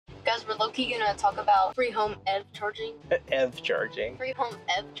low-key gonna talk about free home EV charging. EV charging. Free home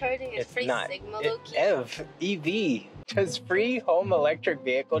EV charging is free not. Sigma low-key. EV, EV. Does free home electric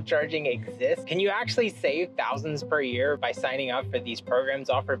vehicle charging exist? Can you actually save thousands per year by signing up for these programs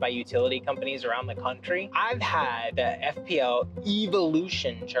offered by utility companies around the country? I've had the FPL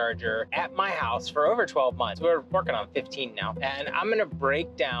Evolution charger at my house for over 12 months. We're working on 15 now. And I'm gonna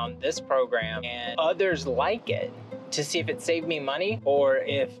break down this program and others like it to see if it saved me money or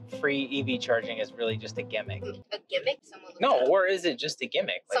if free EV charging is really just a gimmick. A gimmick? Someone looked No, that up. or is it just a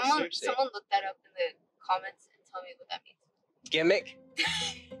gimmick? Like, Someone look that up in the comments and tell me what that means. Gimmick?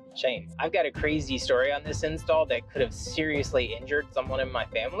 Shane, I've got a crazy story on this install that could have seriously injured someone in my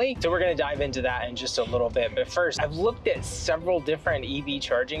family. So we're gonna dive into that in just a little bit. But first, I've looked at several different EV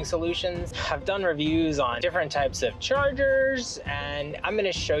charging solutions. I've done reviews on different types of chargers, and I'm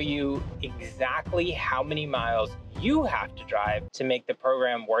gonna show you exactly how many miles you have to drive to make the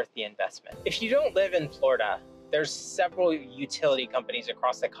program worth the investment. If you don't live in Florida, there's several utility companies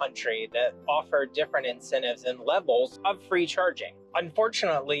across the country that offer different incentives and levels of free charging.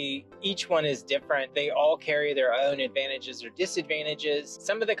 Unfortunately, each one is different. They all carry their own advantages or disadvantages.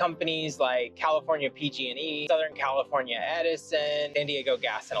 Some of the companies like California PG&E, Southern California Edison, San Diego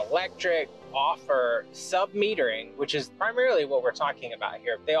Gas and Electric offer sub-metering, which is primarily what we're talking about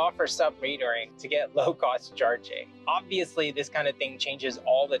here. They offer sub-metering to get low-cost charging. Obviously, this kind of thing changes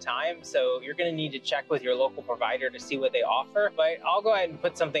all the time, so you're gonna need to check with your local provider to see what they offer, but I'll go ahead and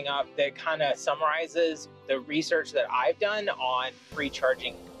put something up that kind of summarizes the research that I've done on free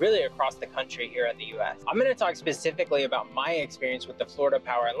charging really across the country here in the US. I'm gonna talk specifically about my experience with the Florida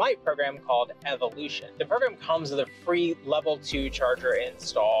Power and Light program called Evolution. The program comes with a free level 2 charger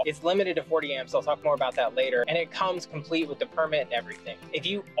install. It's limited to 40 amps, I'll talk more about that later, and it comes complete with the permit and everything. If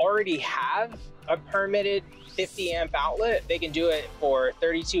you already have a permitted 50 amp outlet, they can do it for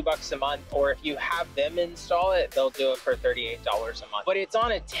 32 bucks a month, or if you have them install it, they'll do it for $38 a month. But it's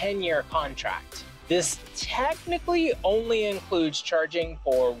on a 10-year contract. This technically only includes charging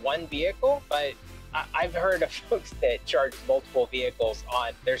for one vehicle, but I've heard of folks that charge multiple vehicles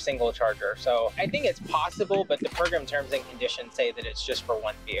on their single charger. So I think it's possible, but the program terms and conditions say that it's just for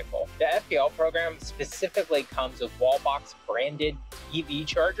one vehicle. The FPL program specifically comes with Wallbox branded EV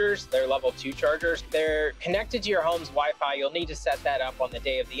chargers. They're level 2 chargers. They're connected to your home's Wi-Fi. You'll need to set that up on the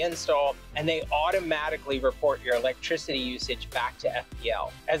day of the install, and they automatically report your electricity usage back to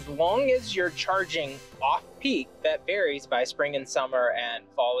FPL. As long as you're charging off peak, that varies by spring and summer and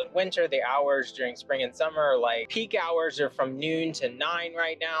fall and winter. The hours during spring and summer are like peak hours are from noon to 9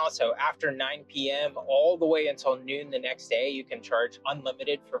 right now. So after 9 p.m. all the way until noon the next day, you can charge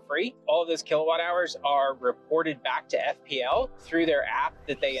unlimited for free. All of those kilowatt hours are reported back to FPL through their app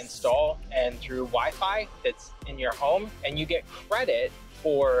that they install and through Wi-Fi that's in your home, and you get credit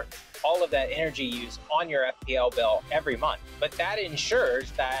for all of that energy use on your FPL bill every month. But that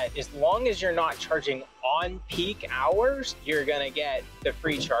ensures that as long as you're not charging on peak hours, you're gonna get the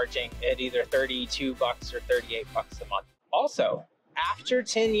free charging at either 32 bucks or 38 bucks a month. Also, after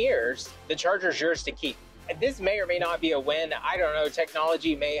 10 years, the charger's yours to keep. This may or may not be a win. I don't know,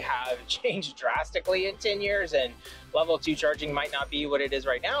 technology may have changed drastically in 10 years and level 2 charging might not be what it is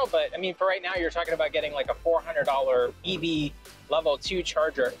right now. But I mean, for right now, you're talking about getting like a $400 EV level 2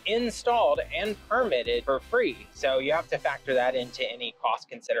 charger installed and permitted for free. So you have to factor that into any cost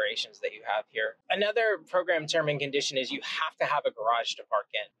considerations that you have here. Another program term and condition is you have to have a garage to park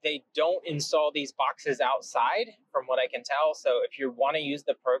in. They don't install these boxes outside from what I can tell. So if you want to use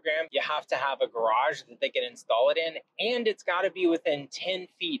the program, you have to have a garage that they can install it in, and it's got to be within 10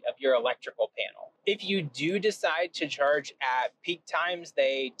 feet of your electrical panel. If you do decide to charge at peak times,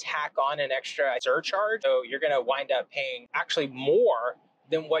 they tack on an extra surcharge. So you're going to wind up paying actually more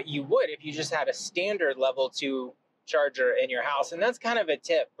than what you would if you just had a standard level 2 charger in your house. And that's kind of a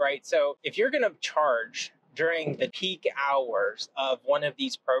tip, right? So if you're going to charge during the peak hours of one of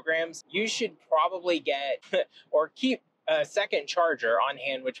these programs, you should probably get or keep a second charger on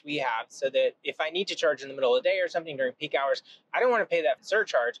hand, which we have, so that if I need to charge in the middle of the day or something during peak hours, I don't want to pay that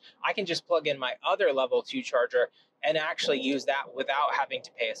surcharge. I can just plug in my other level 2 charger and actually use that without having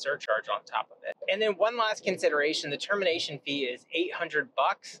to pay a surcharge on top of it. And then one last consideration, the termination fee is 800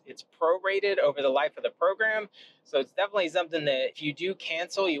 bucks. It's prorated over the life of the program. So it's definitely something that if you do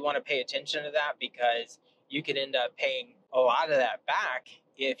cancel, you want to pay attention to that, because you could end up paying a lot of that back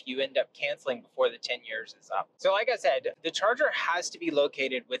if you end up canceling before the 10 years is up. So like I said, the charger has to be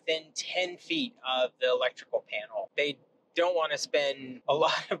located within 10 feet of the electrical panel. They don't want to spend a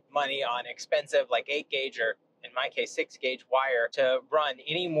lot of money on expensive like 8 gauge or in my case, 6-gauge wire to run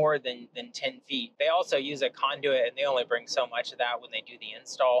any more than 10 feet. They also use a conduit, and they only bring so much of that when they do the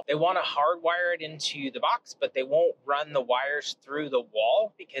install. They want to hardwire it into the box, but they won't run the wires through the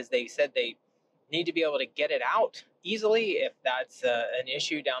wall because they said they need to be able to get it out easily if that's an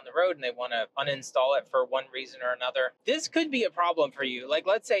issue down the road and they want to uninstall it for one reason or another. This could be a problem for you. Like,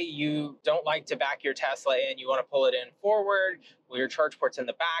 let's say you don't like to back your Tesla in, you want to pull it in forward, well, your charge port's in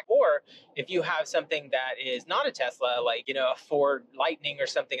the back. Or if you have something that is not a Tesla, like, you know, a Ford Lightning or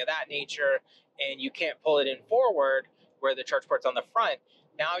something of that nature, and you can't pull it in forward where the charge port's on the front,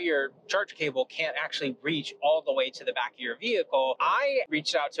 now your charge cable can't actually reach all the way to the back of your vehicle. I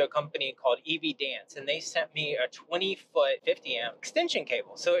reached out to a company called EV Dance, and they sent me a 20-foot 50-amp extension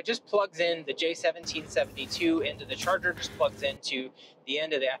cable. So it just plugs in the J1772 into the charger, just plugs into the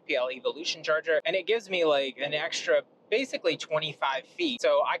end of the FPL Evolution charger, and it gives me like an extra basically 25 feet.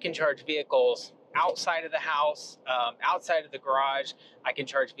 So I can charge vehicles outside of the house, outside of the garage. I can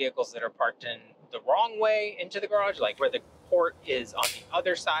charge vehicles that are parked in the wrong way into the garage, like where the port is on the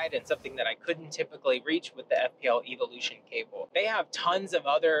other side, and something that I couldn't typically reach with the FPL Evolution cable. They have tons of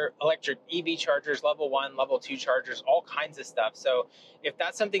other electric EV chargers, level 1, level 2 chargers, all kinds of stuff. So if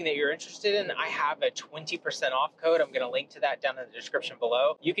that's something that you're interested in, I have a 20% off code. I'm going to link to that down in the description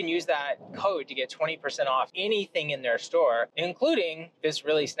below. You can use that code to get 20% off anything in their store, including this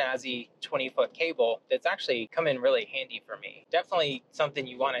really snazzy 20-foot cable that's actually come in really handy for me. Definitely something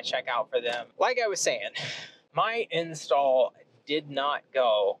you want to check out for them. Like I was saying, my install did not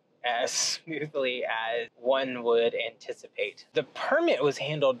go as smoothly as one would anticipate. The permit was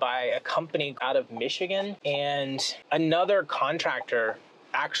handled by a company out of Michigan, and another contractor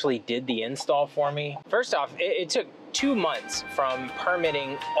actually did the install for me. First off, it took 2 months from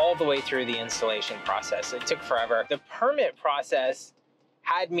permitting all the way through the installation process. It took forever. The permit process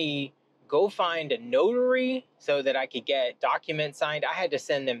had me go find a notary so that I could get documents signed. I had to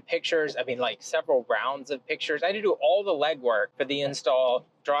send them pictures. I mean, like several rounds of pictures. I had to do all the legwork for the install,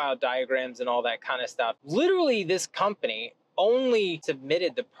 draw out diagrams and all that kind of stuff. Literally, this company only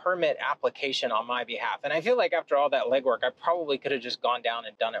submitted the permit application on my behalf. And I feel like after all that legwork, I probably could have just gone down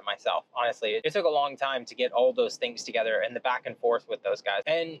and done it myself. Honestly, it took a long time to get all those things together and the back and forth with those guys.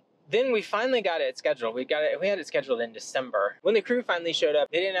 And then we finally got it scheduled. We had it scheduled in December. When the crew finally showed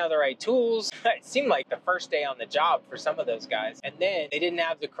up, they didn't have the right tools. It seemed like the first day on the job for some of those guys. And then they didn't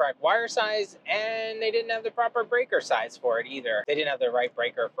have the correct wire size, and they didn't have the proper breaker size for it either. They didn't have the right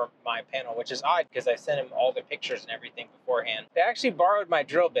breaker for my panel, which is odd because I sent them all the pictures and everything beforehand. They actually borrowed my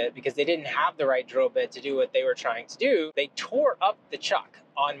drill bit because they didn't have the right drill bit to do what they were trying to do. They tore up the chuck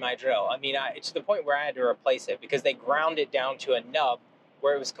on my drill. I mean, to the point where I had to replace it because they ground it down to a nub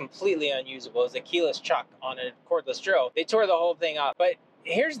where it was completely unusable. It was a keyless chuck on a cordless drill. They tore the whole thing up. But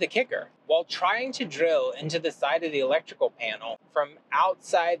here's the kicker. While trying to drill into the side of the electrical panel from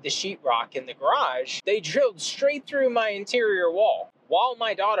outside the sheetrock in the garage, they drilled straight through my interior wall while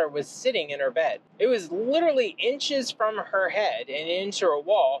my daughter was sitting in her bed. It was literally inches from her head and into her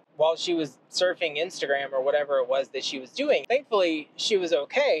wall while she was surfing Instagram or whatever it was that she was doing. Thankfully, she was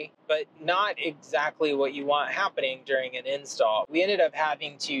okay, but not exactly what you want happening during an install. We ended up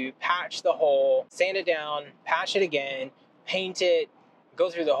having to patch the hole, sand it down, patch it again, paint it, go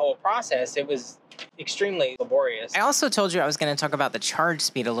through the whole process. It was extremely laborious. I also told you I was going to talk about the charge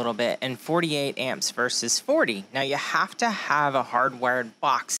speed a little bit and 48 amps versus 40. Now you have to have a hardwired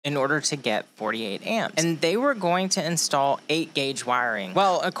box in order to get 48 amps. And they were going to install 8-gauge wiring.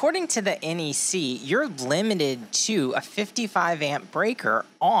 Well, according to the NEC, you're limited to a 55 amp breaker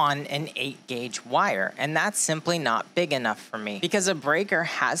on an 8-gauge wire. And that's simply not big enough for me because a breaker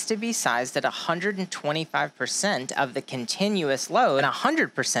has to be sized at 125% of the continuous load and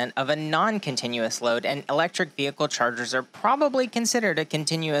 100% of a non-continuous load, and electric vehicle chargers are probably considered a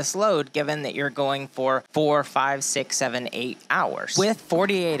continuous load given that you're going for 4, 5, 6, 7, 8 hours. With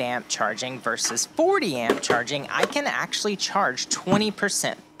 48 amp charging versus 40 amp charging, I can actually charge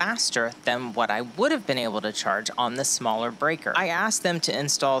 20% faster than what I would have been able to charge on the smaller breaker. I asked them to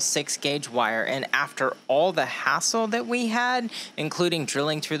install 6-gauge wire, and after all the hassle that we had, including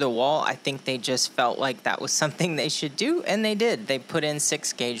drilling through the wall, I think they just felt like that was something they should do, and they did. They put in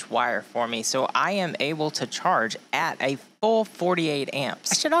 6-gauge wire for me, so I am able to charge at a full 48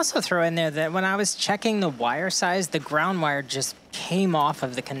 amps. I should also throw in there that when I was checking the wire size, the ground wire just came off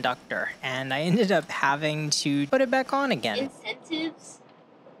of the conductor, and I ended up having to put it back on again. Incentives?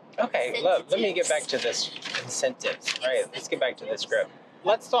 Okay, let me get back to this incentives. All right, let's get back to this script.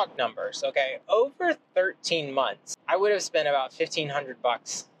 Let's talk numbers, okay? Over 13 months, I would have spent about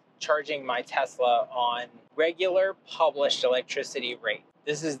 $1,500 charging my Tesla on regular published electricity rate.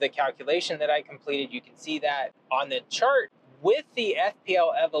 This is the calculation that I completed. You can see that on the chart. With the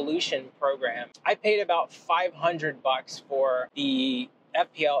FPL Evolution program, I paid about $500 for the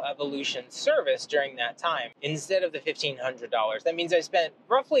FPL Evolution service during that time instead of the $1,500. That means I spent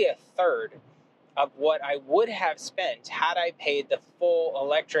roughly a third of what I would have spent had I paid the full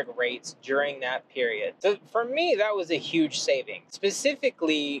electric rates during that period. So for me, that was a huge saving.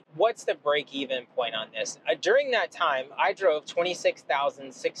 Specifically, what's the break-even point on this? During that time, I drove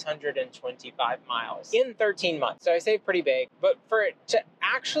 26,625 miles in 13 months. So I saved pretty big, but for it to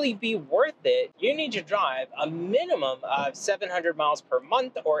actually be worth it, you need to drive a minimum of 700 miles per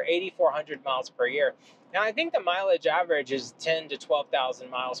month or 8,400 miles per year. Now, I think the mileage average is 10 to 12,000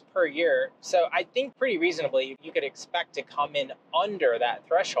 miles per year. So I think pretty reasonably, you could expect to come in under that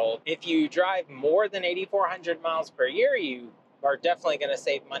threshold. If you drive more than 8,400 miles per year, you are definitely going to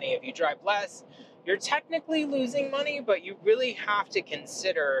save money. If you drive less, you're technically losing money, but you really have to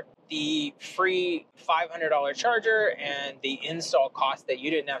consider the free $500 charger and the install cost that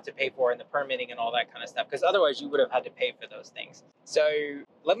you didn't have to pay for and the permitting and all that kind of stuff, because otherwise you would have had to pay for those things. So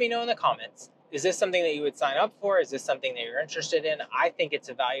let me know in the comments. Is this something that you would sign up for? Is this something that you're interested in? I think it's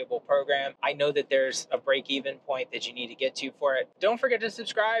a valuable program. I know that there's a break-even point that you need to get to for it. Don't forget to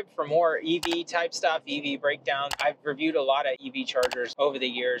subscribe for more EV type stuff, EV breakdown. I've reviewed a lot of EV chargers over the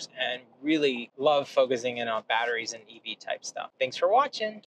years and really love focusing in on batteries and EV type stuff. Thanks for watching.